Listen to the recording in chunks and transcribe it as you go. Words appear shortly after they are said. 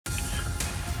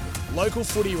Local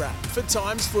Footy Wrap for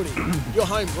Times Footy, your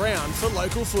home ground for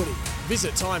local footy.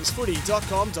 Visit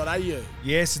timesfooty.com.au.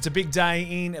 Yes, it's a big day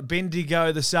in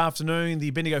Bendigo this afternoon,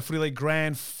 the Bendigo Footy League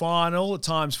Grand Final at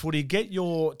Times Footy. Get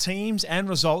your teams and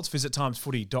results, visit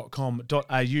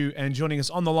timesfooty.com.au. And joining us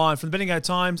on the line from the Bendigo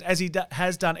Times, as he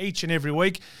has done each and every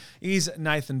week, is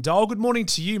Nathan Dole. Good morning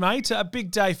to you, mate. A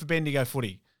big day for Bendigo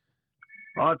Footy.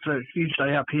 Oh, it's a huge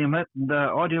day up here, Matt, and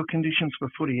ideal conditions for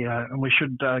footy, and we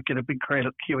should get a big crowd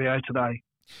at QEO today.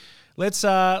 Let's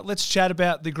chat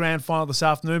about the grand final this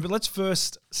afternoon, but let's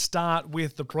first start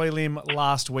with the prelim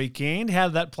last weekend. How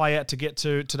did that play out to get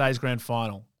to today's grand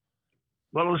final?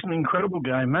 Well, it was an incredible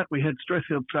game, Matt. We had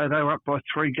Strathfield say they were up by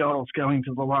 3 goals going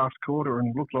to the last quarter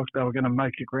and looked like they were going to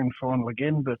make a grand final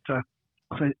again, but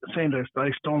Sandhurst,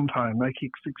 they stormed home. They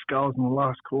kicked 6 goals in the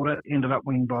last quarter, ended up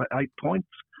winning by 8 points.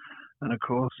 And, of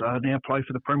course, now play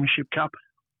for the Premiership Cup.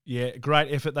 Yeah,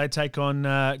 great effort. They take on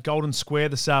Golden Square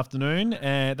this afternoon.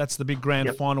 That's the big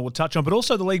grand final we'll touch on. But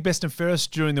also the league best and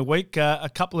fairest during the week. A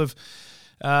couple of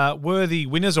worthy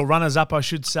winners or runners-up, I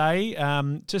should say.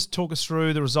 Just talk us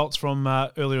through the results from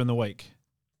earlier in the week.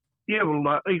 Yeah,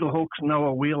 well, Eagle Hawk's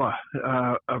Noah Wheeler,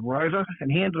 a rover,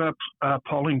 and he ended up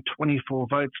polling 24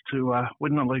 votes to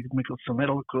win the league Mickelson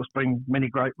medal. Of course, been many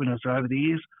great winners over the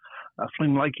years.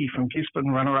 Flynn Lakey from Gisborne,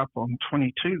 runner-up on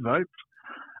 22 votes.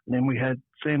 And then we had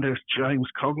Sandhurst James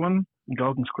Coughlin and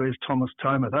Golden Square's Thomas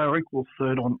Tomer. They were equal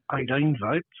third on 18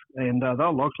 votes, and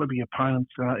they'll likely be opponents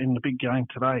in the big game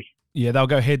today. Yeah, they'll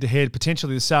go head-to-head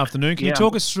potentially this afternoon. Can you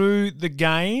talk us through the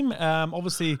game?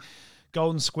 Obviously,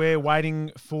 Golden Square waiting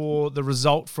for the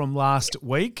result from last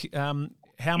week.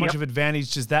 How much of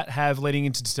advantage does that have leading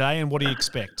into today, and what do you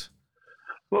expect?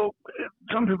 Well,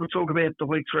 some people talk about the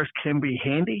week's rest can be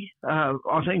handy.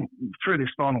 I think through this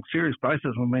final series, both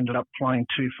of them ended up playing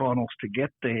 2 finals to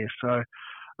get there. So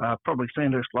probably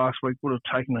Sandhurst last week would have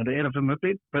taken it out of them a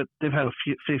bit, but they've had a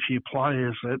fair few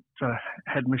players that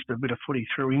had missed a bit of footy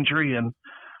through injury and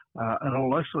all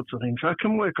those sorts of things. So it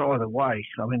can work either way.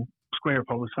 I mean, Square are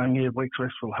probably saying, yeah, week's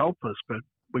rest will help us, but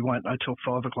we won't know till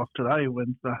 5 o'clock today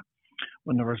when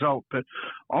the result. But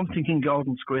I'm thinking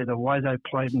Golden Square, the way they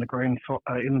played in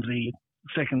the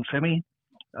second semi,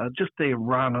 just their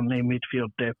run and their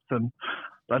midfield depth, and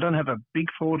they don't have a big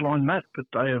forward line, Matt, but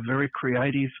they are very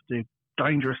creative. They're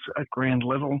dangerous at ground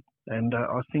level, and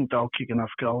I think they'll kick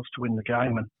enough goals to win the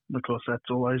game. And of course, that's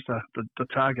always the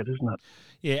target, isn't it?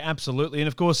 Yeah, absolutely. And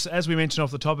of course, as we mentioned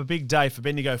off the top, a big day for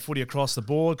Bendigo Footy across the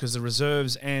board because the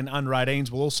reserves and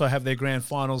under-18s will also have their grand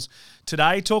finals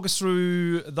today. Talk us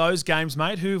through those games,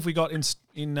 mate. Who have we got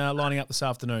in lining up this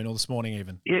afternoon or this morning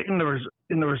even? Yeah, in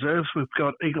the reserves, we've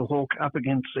got Eagle Hawk up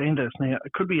against Sandhurst. Now,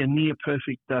 it could be a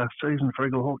near-perfect season for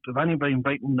Eagle Hawk. They've only been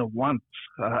beaten once,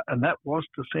 and that was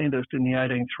to Sandhurst in the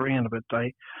 18th round, but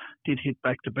they did hit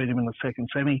back to beat them in the second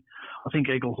semi. I think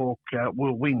Eagle Hawk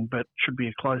will win, but should be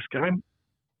a close game.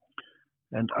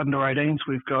 And under 18s,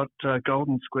 we've got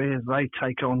Golden Square. They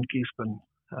take on Gisborne.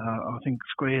 I think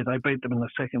Square, they beat them in the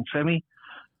second semi.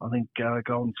 I think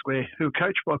Golden Square, who are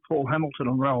coached by Paul Hamilton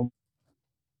and Rowan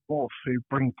Morph, who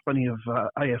bring plenty of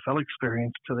AFL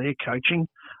experience to their coaching.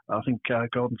 I think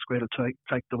Golden Square to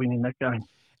take the win in that game.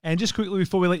 And just quickly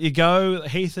before we let you go,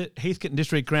 Heathcote and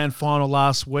District Grand Final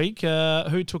last week.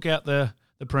 Who took out the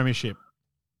premiership?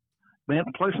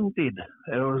 Mount Pleasant did.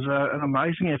 It was an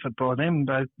amazing effort by them.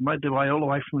 They made their way all the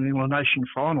way from the elimination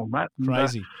final, Matt.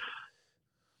 Crazy.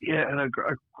 And a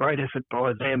great effort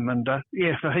by them. And,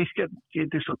 for Heathcote,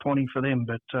 disappointing for them.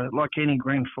 But like any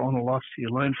grand final loss, you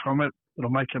learn from it. It'll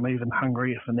make them even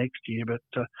hungrier for next year.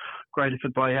 But great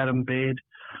effort by Adam Baird,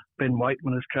 Ben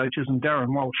Waitman as coaches, and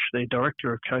Darren Walsh, their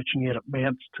director of coaching out at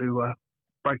Mounts, to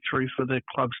break through for the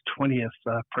club's 20th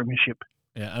premiership.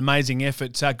 Yeah, amazing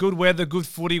effort. Good weather, good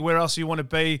footy, where else you want to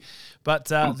be. But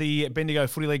the Bendigo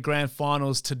Footy League Grand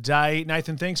Finals today.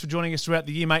 Nathan, thanks for joining us throughout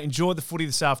the year, mate. Enjoy the footy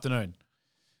this afternoon.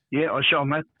 Yeah, I shall,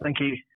 Matt. Thank you.